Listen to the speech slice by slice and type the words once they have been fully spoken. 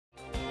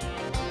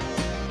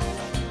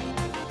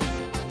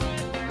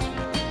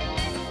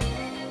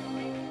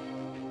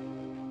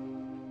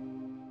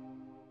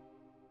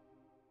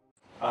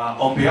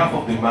On behalf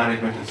of the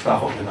management and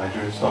staff of the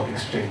Nigerian Stock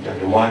Exchange and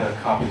the wider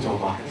capital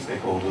market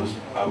stakeholders,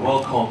 I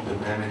welcome the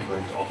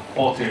management of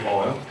Forte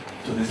Oil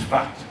to this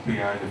Fact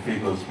Behind the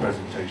Figures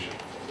presentation.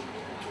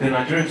 The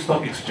Nigerian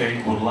Stock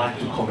Exchange would like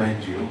to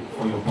commend you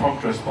for your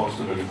prompt response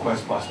to the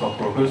request by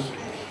stockbrokers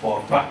for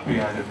a Fact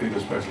Behind the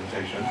Figures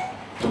presentation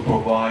to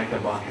provide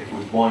the market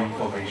with more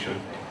information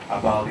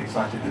about the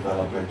exciting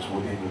developments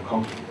within your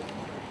company.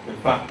 In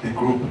fact, the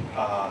Group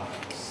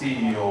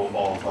CEO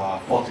of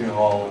Forte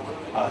Oil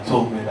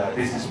told me that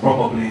this is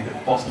probably the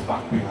first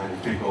fact behind the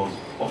figures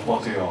of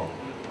Forte Oil,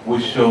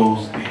 which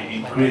shows the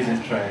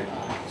increasing trend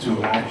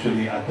to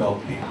actually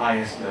adopt the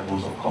highest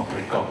levels of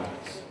corporate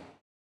governance.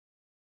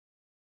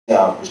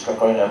 Yeah,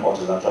 restructuring effort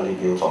is actually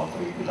built on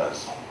 3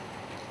 pillars,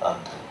 and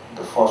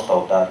the first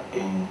of that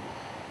being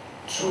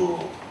to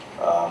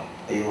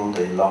build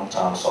a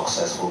long-term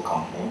successful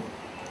company.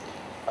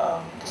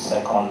 The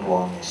second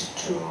one is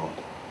to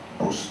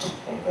boost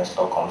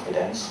investor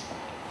confidence,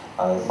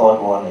 and the third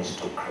one is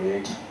to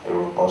create a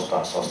robust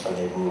and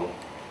sustainable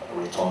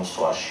returns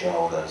to our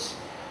shareholders.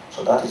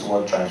 So that is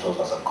what drives us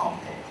as a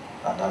company,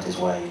 and that is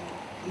why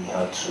we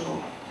had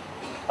to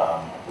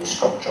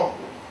restructure.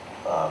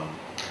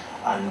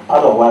 And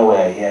part of why we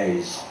are here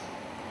is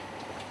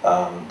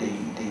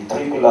the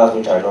 3 pillars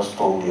which I just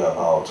told you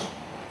about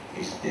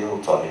is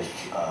built on a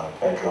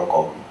bedrock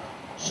of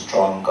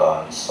strong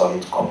and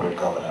solid corporate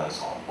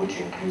governance, which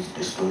includes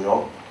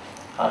disclosure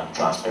and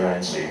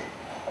transparency,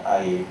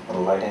 i.e.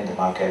 providing the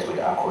market with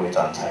accurate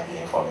and timely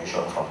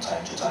information from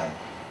time to time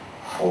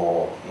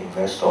for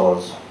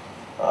investors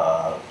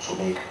to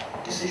make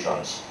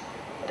decisions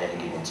at any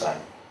given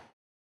time.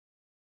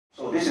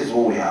 So this is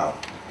who we are.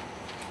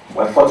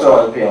 We're Forte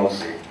Oil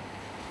PLC.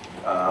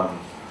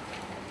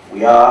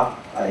 We are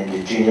an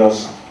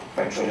indigenous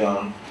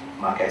petroleum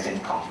marketing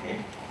company.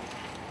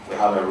 We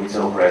have a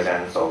retail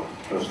presence of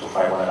close to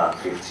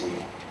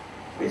 550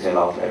 retail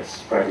outlets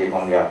spread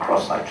evenly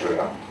across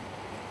Nigeria.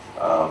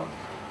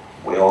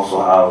 We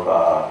also have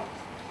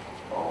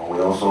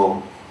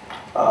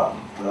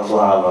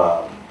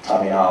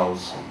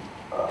terminals,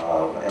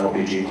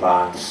 LPG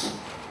plants,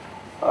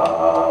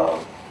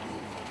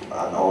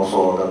 and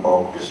also the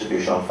bulk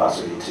distribution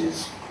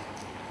facilities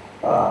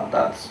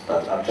that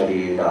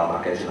actually aid our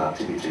marketing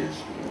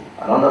activities.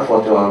 And under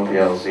Forte Oil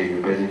PLC,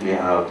 you basically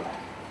have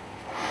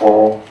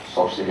 4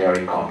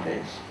 subsidiary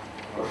companies.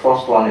 The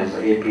first one is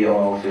AP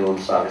Oil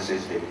Field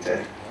Services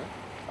Limited,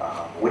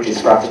 which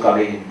is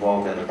practically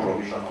involved in the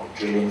provision of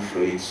drilling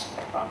fluids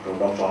and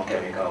production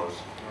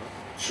chemicals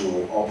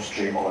to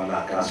upstream oil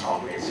and gas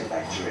companies in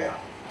Nigeria.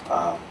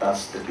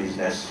 That's the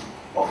business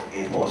of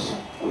APOS.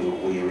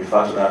 We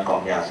refer to that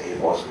company as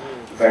APOS.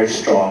 Very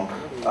strong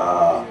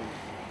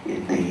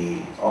in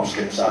the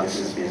upstream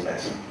services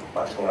business,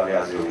 particularly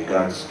as it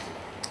regards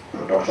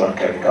production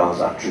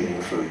chemicals and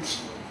drilling fluids.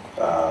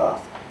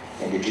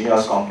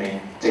 Indigenous company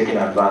taking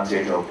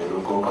advantage of the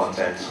local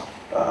content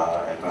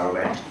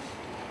environment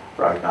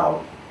right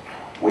now.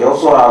 We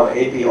also have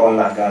AP Oil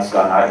and Gas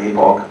Ghana,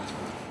 APOG,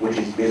 which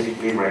is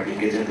basically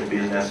replicating the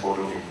business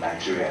model in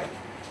Nigeria,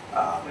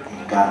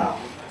 in Ghana.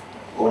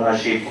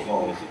 Ownership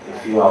of a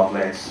few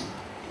outlets,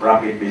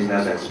 rapid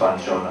business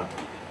expansion,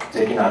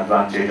 taking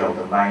advantage of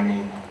the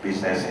mining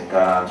business in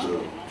Ghana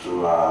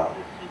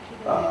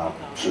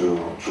to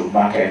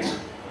market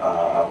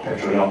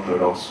petroleum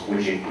products,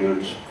 which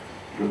include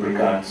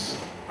lubricants,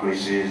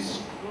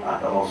 greases,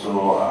 and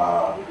also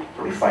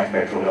refined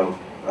petroleum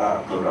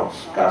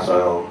products, gas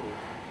oil,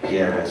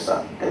 PMS,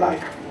 and the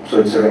like. So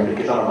it's a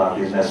replication of our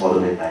business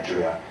model in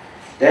Nigeria.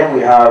 Then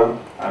we have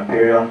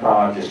Imperial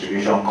Power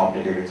Distribution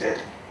Company Limited,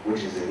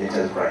 which is the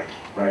latest right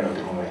of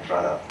the moment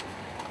rather.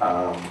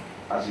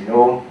 As you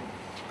know,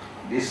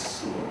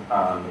 this is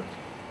a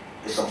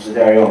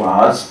subsidiary of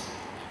ours,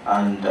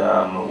 and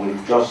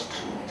we've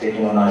just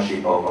taken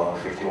ownership of a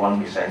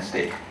 51%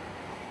 stake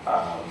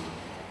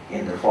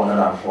in the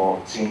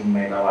 414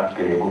 megawatt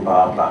Geregu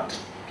power plant.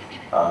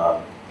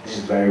 This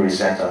is very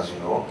recent, as you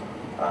know,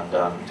 and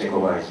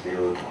takeover is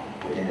billed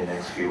within the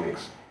next few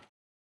weeks.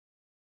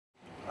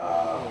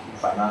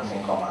 Finance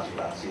income, as you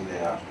can see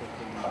there,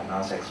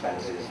 finance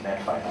expenses,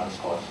 net finance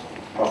costs,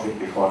 profit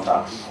before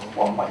tax,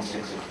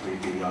 1.663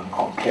 billion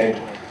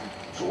compared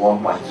to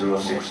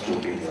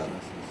 1.062 billion.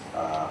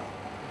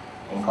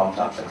 Income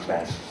tax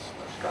expenses,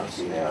 as you can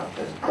see there,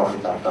 the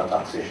profit after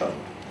taxation,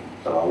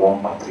 so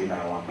about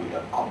 1.391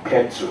 billion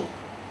compared to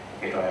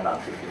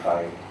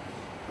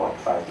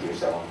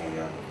 855.537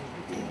 million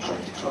in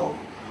 2012.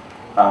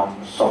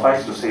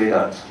 Suffice to say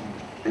that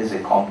this is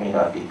a company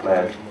that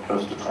declared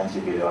close to 20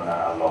 billion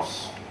naira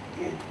loss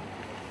in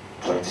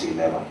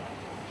 2011.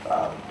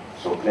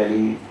 So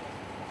clearly,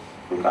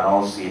 we can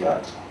all see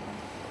that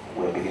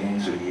we're beginning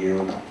to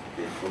yield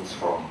the fruits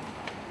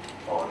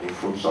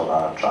of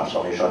our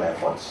transformation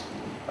efforts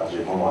as we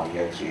move on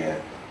year to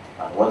year.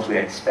 And what we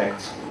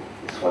expect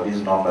is for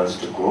these numbers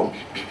to grow,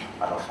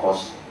 and of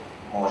course,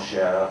 more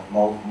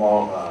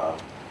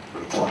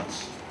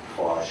returns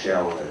for our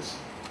shareholders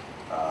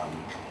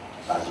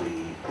as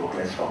we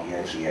progress from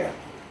year to year.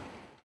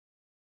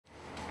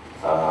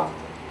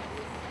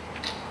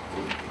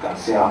 can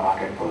see our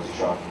market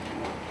position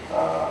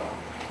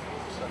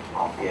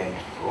compared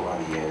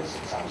over the years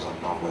in terms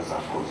of numbers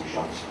and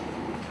positions,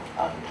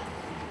 and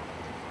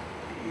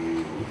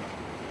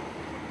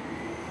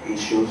it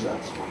shows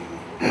that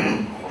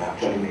we're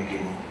actually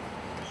making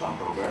some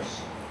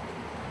progress,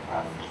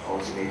 and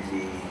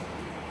ultimately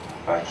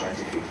by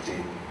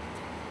 2015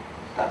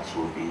 that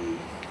will be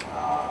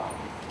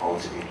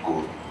ultimate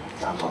goal in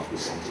terms of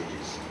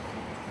percentages.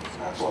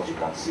 That's what you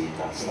can see in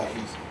that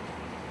slide.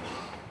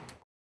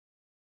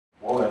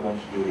 What we're going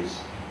to do is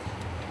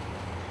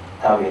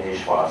have a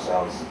niche for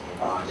ourselves in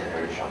power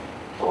generation.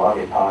 So we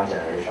have a power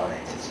generation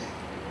entity,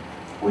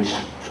 which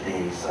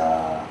today is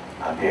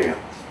Imperium.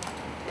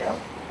 Yeah.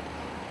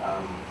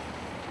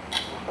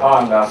 Power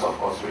and gas, of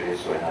course,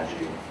 relates to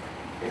energy,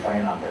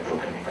 refining and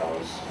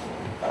petrochemicals,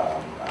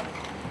 and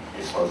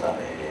discussed that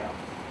earlier.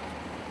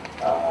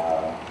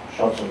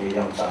 Short to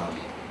medium term,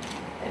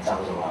 in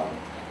terms of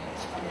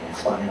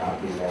expanding our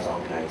business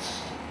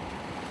outlets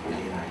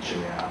within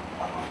Nigeria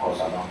and of course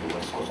along the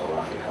west coast of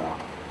Africa.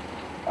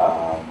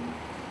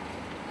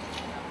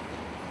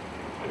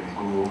 We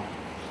go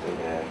still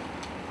there,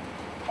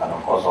 and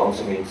of course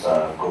ultimate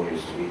goal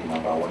is to be the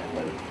 #1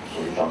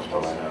 solutions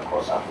provider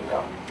across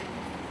Africa.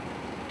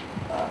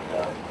 And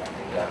I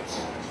think that's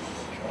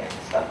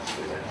that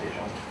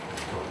presentation.